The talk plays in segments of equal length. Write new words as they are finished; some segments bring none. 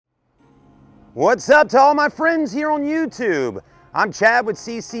What's up to all my friends here on YouTube? I'm Chad with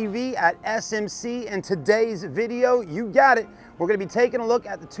CCV at SMC, and today's video, you got it, we're going to be taking a look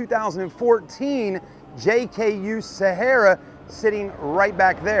at the 2014 JKU Sahara sitting right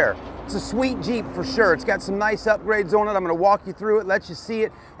back there. It's a sweet Jeep for sure. It's got some nice upgrades on it. I'm going to walk you through it, let you see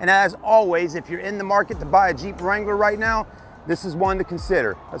it, and as always, if you're in the market to buy a Jeep Wrangler right now, this is one to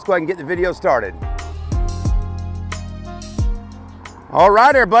consider. Let's go ahead and get the video started. All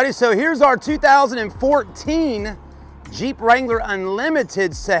right, everybody, so here's our 2014 Jeep Wrangler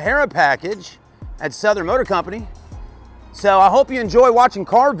Unlimited Sahara package at Southern Motor Company. So I hope you enjoy watching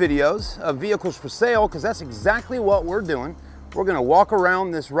car videos of vehicles for sale, because that's exactly what we're doing. We're gonna walk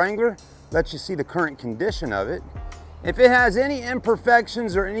around this Wrangler, let you see the current condition of it. If it has any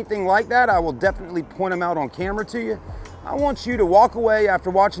imperfections or anything like that, I will definitely point them out on camera to you. I want you to walk away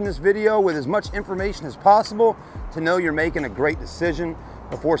after watching this video with as much information as possible to know you're making a great decision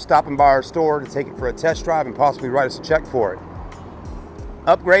before stopping by our store to take it for a test drive and possibly write us a check for it.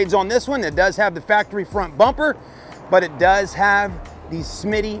 Upgrades on this one, it does have the factory front bumper, but it does have the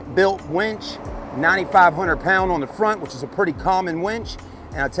Smitty built winch, 9,500 pound on the front, which is a pretty common winch.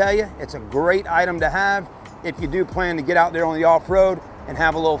 And I'll tell you, it's a great item to have if you do plan to get out there on the off-road and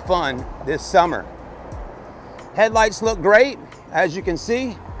have a little fun this summer. Headlights look great. As you can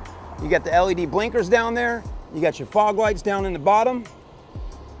see, you got the LED blinkers down there. You got your fog lights down in the bottom.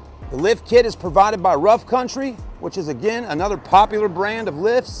 The lift kit is provided by Rough Country, which is again another popular brand of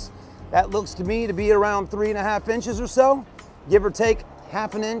lifts. That looks to me to be around 3.5 inches or so, give or take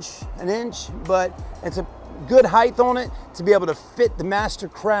half an inch, but it's a good height on it to be able to fit the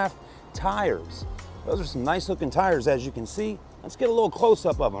MasterCraft tires. Those are some nice looking tires, as you can see. Let's get a little close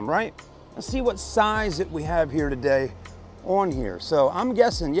up of them, right? Let's see what size that we have here today on here. So I'm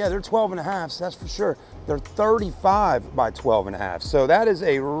guessing, yeah, they're 12.5, so that's for sure. They're 35 by 12.5. So that is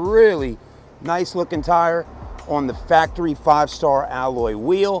a really nice looking tire on the factory 5-star alloy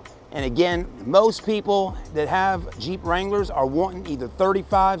wheel. And again, most people that have Jeep Wranglers are wanting either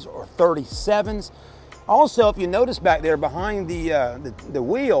 35s or 37s. Also, if you notice back there behind the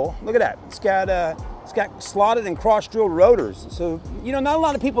wheel, look at that. It's got slotted and cross-drilled rotors. So, you know, not a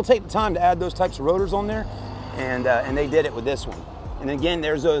lot of people take the time to add those types of rotors on there, and they did it with this one. And again,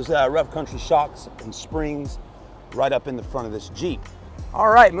 there's those Rough Country shocks and springs right up in the front of this Jeep.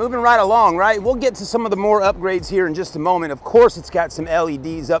 All right, moving right along, right? We'll get to some of the more upgrades here in just a moment. Of course, it's got some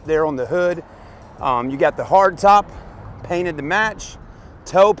LEDs up there on the hood. You got the hard top painted to match,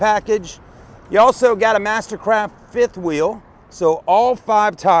 tow package. You also got a MasterCraft fifth wheel, so all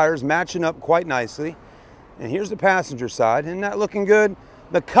 5 tires matching up quite nicely. And here's the passenger side. Isn't that looking good?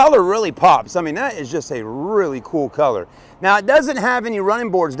 The color really pops. I mean, that is just a really cool color. Now, it doesn't have any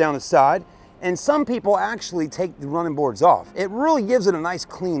running boards down the side, and some people actually take the running boards off. It really gives it a nice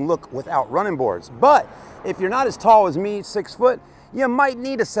clean look without running boards. But if you're not as tall as me, 6 foot, you might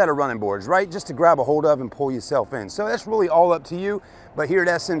need a set of running boards, right? Just to grab a hold of and pull yourself in. So that's really all up to you. But here at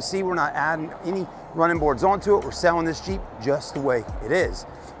SMC, we're not adding any running boards onto it. We're selling this Jeep just the way it is.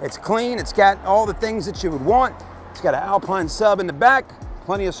 It's clean, it's got all the things that you would want. It's got an Alpine sub in the back,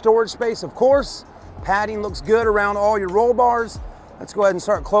 plenty of storage space, of course. Padding looks good around all your roll bars. Let's go ahead and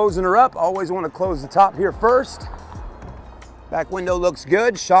start closing her up. Always want to close the top here first. Back window looks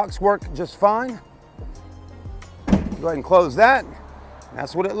good. Shocks work just fine. Go ahead and close that.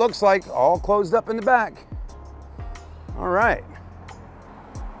 That's what it looks like, all closed up in the back. All right.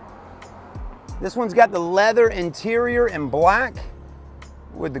 This one's got the leather interior in black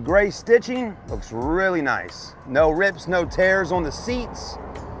with the gray stitching. Looks really nice. No rips, no tears on the seats.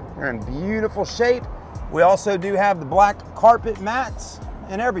 They're in beautiful shape. We also do have the black carpet mats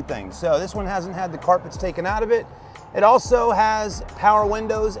and everything. So this one hasn't had the carpets taken out of it. It also has power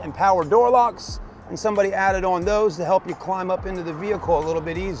windows and power door locks, and somebody added on those to help you climb up into the vehicle a little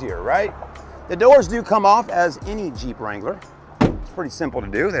bit easier, right? The doors do come off as any Jeep Wrangler. It's pretty simple to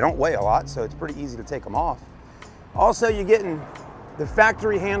do. They don't weigh a lot, so it's pretty easy to take them off. Also, you're getting the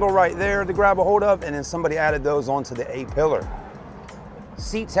factory handle right there to grab a hold of, and then somebody added those onto the A-pillar.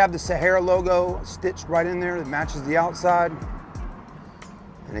 Seats have the Sahara logo stitched right in there that matches the outside.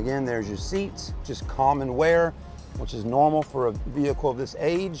 And again, there's your seats, just common wear, which is normal for a vehicle of this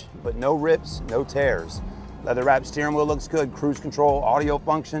age, but no rips, no tears. Leather wrapped steering wheel looks good, cruise control, audio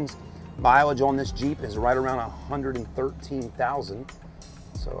functions. Mileage on this Jeep is right around 113,000.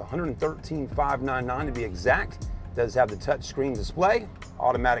 So 113,599 to be exact. It does have the touchscreen display,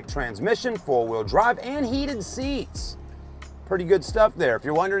 automatic transmission, 4-wheel drive, and heated seats. Pretty good stuff there. If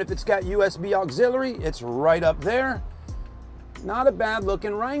you're wondering if it's got USB auxiliary, it's right up there. Not a bad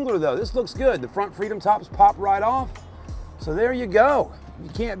looking Wrangler though. This looks good. The front freedom tops pop right off. So there you go. You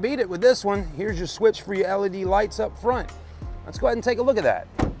can't beat it with this one. Here's your switch for your LED lights up front. Let's go ahead and take a look at that.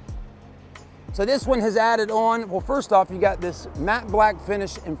 So this one has added on, well, first off, you got this matte black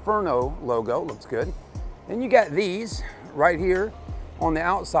finish Inferno logo, looks good. Then you got these right here on the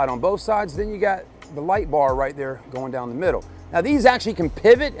outside on both sides. Then you got the light bar right there going down the middle. Now these actually can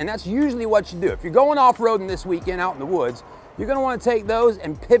pivot, and that's usually what you do. If you're going off-roading this weekend out in the woods, you're gonna wanna take those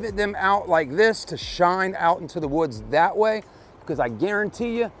and pivot them out like this to shine out into the woods that way, because I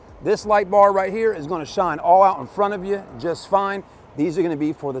guarantee you, this light bar right here is gonna shine all out in front of you just fine. These are gonna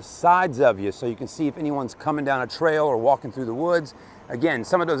be for the sides of you, so you can see if anyone's coming down a trail or walking through the woods. Again,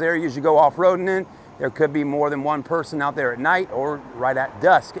 some of those areas you go off-roading in, there could be more than one person out there at night or right at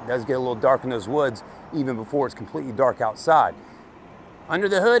dusk. It does get a little dark in those woods even before it's completely dark outside. Under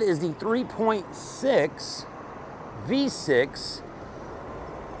the hood is the 3.6 V6.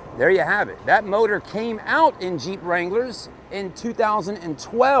 There you have it. That motor came out in Jeep Wranglers in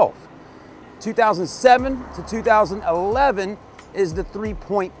 2012. 2007 to 2011 is the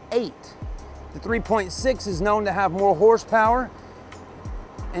 3.8. The 3.6 is known to have more horsepower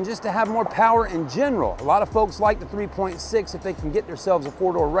and just to have more power in general. A lot of folks like the 3.6 if they can get themselves a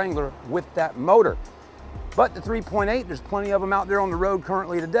four-door Wrangler with that motor. But the 3.8, there's plenty of them out there on the road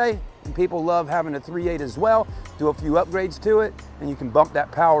currently today, and people love having a 3.8 as well. Do a few upgrades to it, and you can bump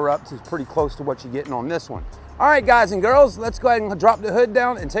that power up to pretty close to what you're getting on this one. All right, guys and girls, let's go ahead and drop the hood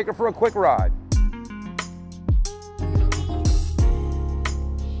down and take her for a quick ride.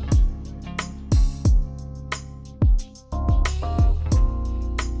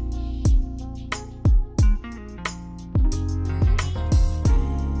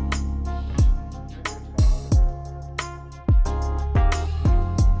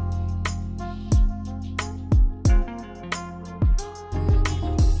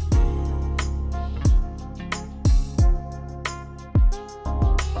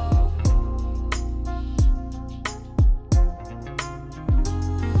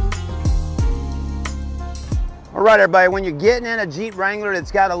 All right, everybody, when you're getting in a Jeep Wrangler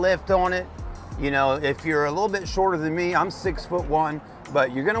that's got a lift on it, you know, if you're a little bit shorter than me, I'm 6'1",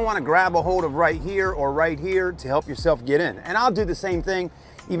 but you're gonna wanna grab a hold of right here or right here to help yourself get in. And I'll do the same thing,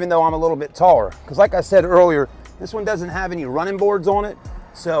 even though I'm a little bit taller. Because like I said earlier, this one doesn't have any running boards on it,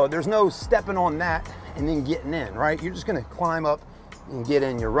 so there's no stepping on that and then getting in, right? You're just gonna climb up and get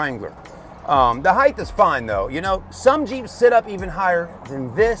in your Wrangler. The height is fine though. You know, some Jeeps sit up even higher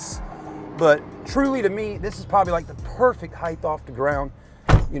than this, but truly to me, this is probably like the perfect height off the ground.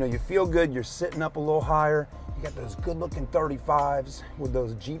 You know, you feel good, you're sitting up a little higher. You got those good looking 35s with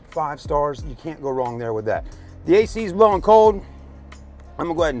those Jeep 5-stars. You can't go wrong there with that. The AC is blowing cold. I'm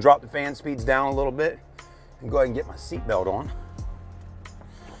gonna go ahead and drop the fan speeds down a little bit and go ahead and get my seatbelt on.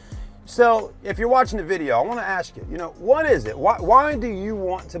 So if you're watching the video, I wanna ask you, you know, what is it? Why do you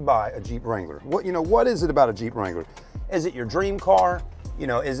want to buy a Jeep Wrangler? What is it about a Jeep Wrangler? Is it your dream car? You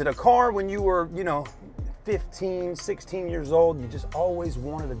know, is it a car when you were, you know, 15, 16 years old, you just always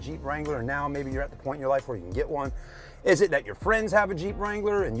wanted a Jeep Wrangler, and now maybe you're at the point in your life where you can get one? Is it that your friends have a Jeep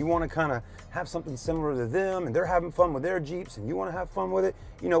Wrangler and you want to kind of have something similar to them and they're having fun with their Jeeps and you want to have fun with it?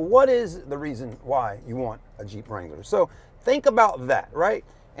 You know, what is the reason why you want a Jeep Wrangler? So think about that, right?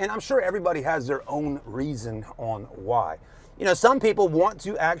 And I'm sure everybody has their own reason on why. You know, some people want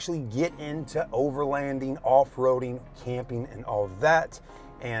to actually get into overlanding, off-roading, camping, and all of that.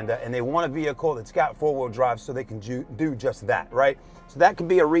 And they want a vehicle that's got four-wheel drive so they can do just that, right? So that could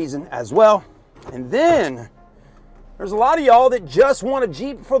be a reason as well. And then there's a lot of y'all that just want a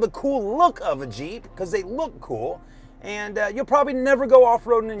Jeep for the cool look of a Jeep because they look cool. And you'll probably never go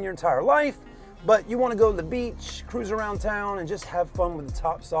off-roading in your entire life, but you want to go to the beach, cruise around town, and just have fun with the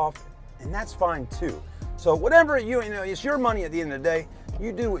tops off, and that's fine too. So whatever you know, it's your money at the end of the day.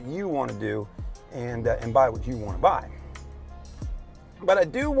 You do what you want to do and buy what you want to buy. But I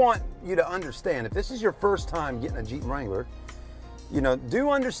do want you to understand, if this is your first time getting a Jeep Wrangler, you know, do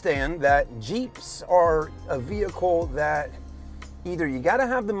understand that Jeeps are a vehicle that either you got to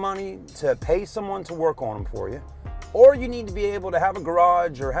have the money to pay someone to work on them for you, or you need to be able to have a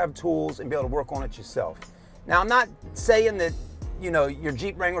garage or have tools and be able to work on it yourself. Now, I'm not saying that, you know, your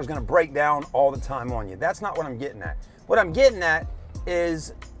Jeep Wrangler is going to break down all the time on you. That's not what I'm getting at. What I'm getting at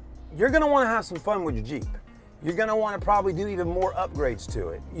is you're going to want to have some fun with your Jeep. You're going to want to probably do even more upgrades to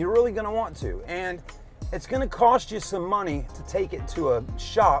it. You're really going to want to. And it's going to cost you some money to take it to a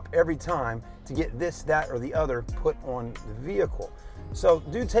shop every time to get this, that, or the other put on the vehicle. So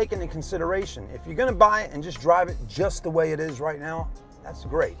do take into consideration. If you're going to buy it and just drive it just the way it is right now, that's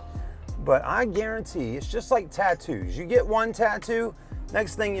great. But I guarantee it's just like tattoos. You get one tattoo,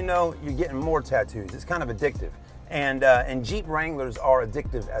 next thing you know, you're getting more tattoos. It's kind of addictive. And Jeep Wranglers are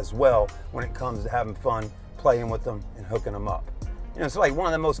addictive as well when it comes to having fun, playing with them, and hooking them up. You know, it's like one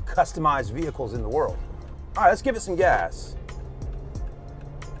of the most customized vehicles in the world. All right, let's give it some gas.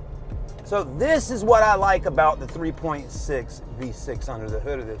 So this is what I like about the 3.6 V6 under the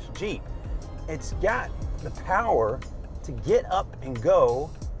hood of this Jeep. It's got the power to get up and go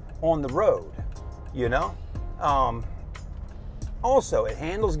on the road, you know? Also, it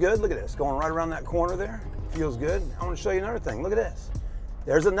handles good. Look at this, going right around that corner there. Feels good. I want to show you another thing. Look at this.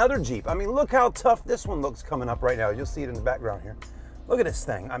 There's another Jeep. I mean, look how tough this one looks coming up right now. You'll see it in the background here. Look at this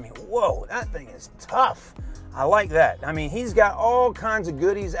thing. I mean, whoa, that thing is tough. I like that. I mean, he's got all kinds of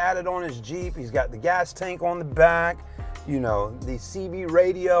goodies added on his Jeep. He's got the gas tank on the back, you know, the CB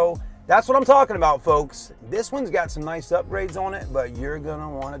radio. That's what I'm talking about, folks. This one's got some nice upgrades on it, but you're gonna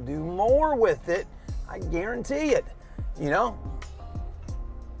wanna do more with it. I guarantee it, you know?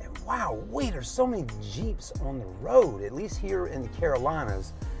 And wow, wait, there's so many Jeeps on the road, at least here in the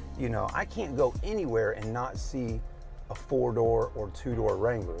Carolinas. You know, I can't go anywhere and not see a 4-door or 2-door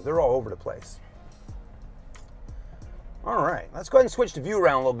Wrangler. They're all over the place. All right, let's go ahead and switch the view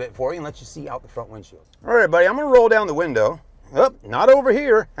around a little bit for you and let you see out the front windshield. All right, buddy, I'm gonna roll down the window. Oh, not over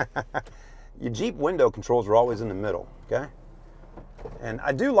here. Your Jeep window controls are always in the middle, okay? And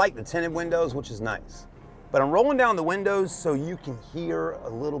I do like the tinted windows, which is nice. But I'm rolling down the windows so you can hear a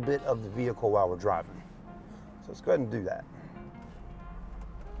little bit of the vehicle while we're driving. So let's go ahead and do that.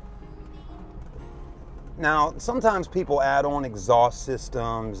 Now, sometimes people add on exhaust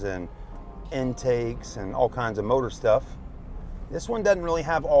systems and intakes and all kinds of motor stuff. This one doesn't really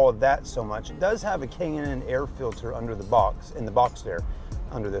have all of that so much. It does have a K&N air filter under the box, in the box there,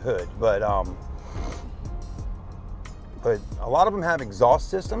 under the hood. But a lot of them have exhaust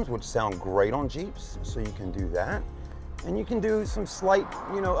systems, which sound great on Jeeps, so you can do that. And you can do some slight,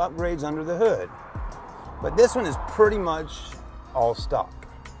 you know, upgrades under the hood. But this one is pretty much all stock.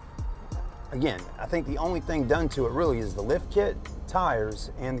 Again, I think the only thing done to it really is the lift kit,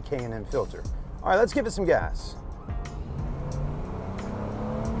 tires, and the K&N filter. All right, let's give it some gas.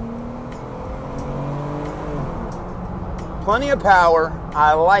 Plenty of power,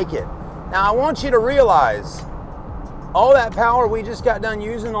 I like it. Now I want you to realize all that power we just got done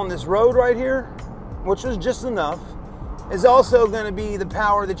using on this road right here, which was just enough, is also gonna be the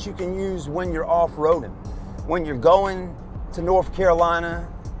power that you can use when you're off-roading. When you're going to North Carolina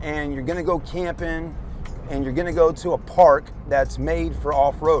and you're gonna go camping and you're gonna go to a park that's made for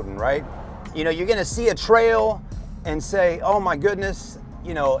off-roading, right? You know, you're gonna see a trail and say, oh my goodness,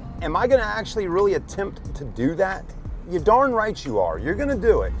 you know, am I gonna actually really attempt to do that? You're darn right you are. You're gonna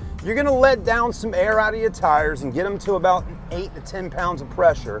do it. You're gonna let down some air out of your tires and get them to about 8 to 10 pounds of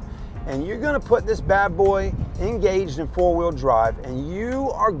pressure. And you're gonna put this bad boy engaged in 4-wheel drive, and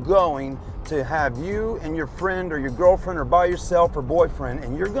you are going to have you and your friend or your girlfriend or by yourself or boyfriend,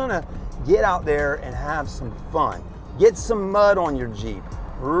 and you're gonna get out there and have some fun. Get some mud on your Jeep.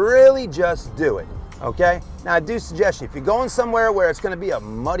 Really just do it, okay? Now I do suggest you, if you're going somewhere where it's gonna be a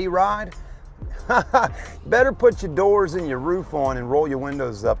muddy ride, better put your doors and your roof on and roll your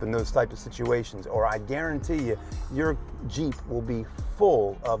windows up in those types of situations, or I guarantee you, your Jeep will be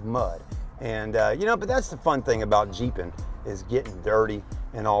full of mud. And you know, but that's the fun thing about Jeeping, is getting dirty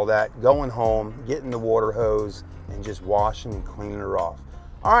and all that, going home, getting the water hose and just washing and cleaning her off.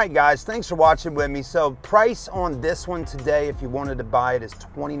 All right, guys, thanks for watching with me. So price on this one today, if you wanted to buy it, is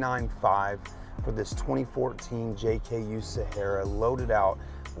 $29,500 for this 2014 JKU Sahara, loaded out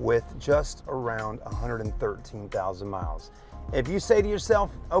with just around 113,000 miles. If you say to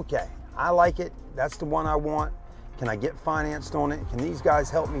yourself, okay, I like it, that's the one I want, can I get financed on it? Can these guys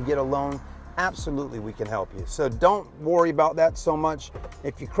help me get a loan? Absolutely, we can help you. So don't worry about that so much.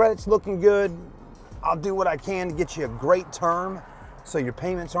 If your credit's looking good, I'll do what I can to get you a great term so your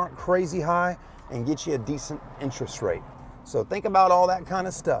payments aren't crazy high and get you a decent interest rate. So think about all that kind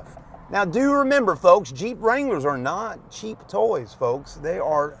of stuff. Now do remember, folks, Jeep Wranglers are not cheap toys, folks. They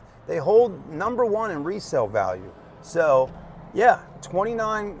hold #1 in resale value. So yeah,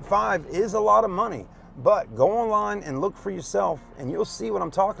 $29,500 is a lot of money, but go online and look for yourself and you'll see what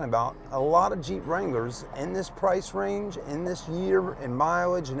I'm talking about. A lot of Jeep Wranglers in this price range, in this year and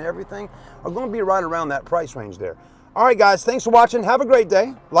mileage and everything, are gonna be right around that price range there. All right, guys, thanks for watching. Have a great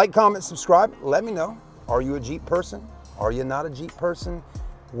day. Like, comment, subscribe. Let me know. Are you a Jeep person? Are you not a Jeep person?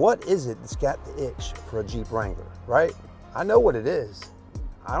 What is it that's got the itch for a Jeep Wrangler, right? I know what it is.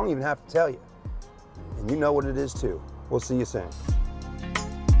 I don't even have to tell you. And you know what it is too. We'll see you soon.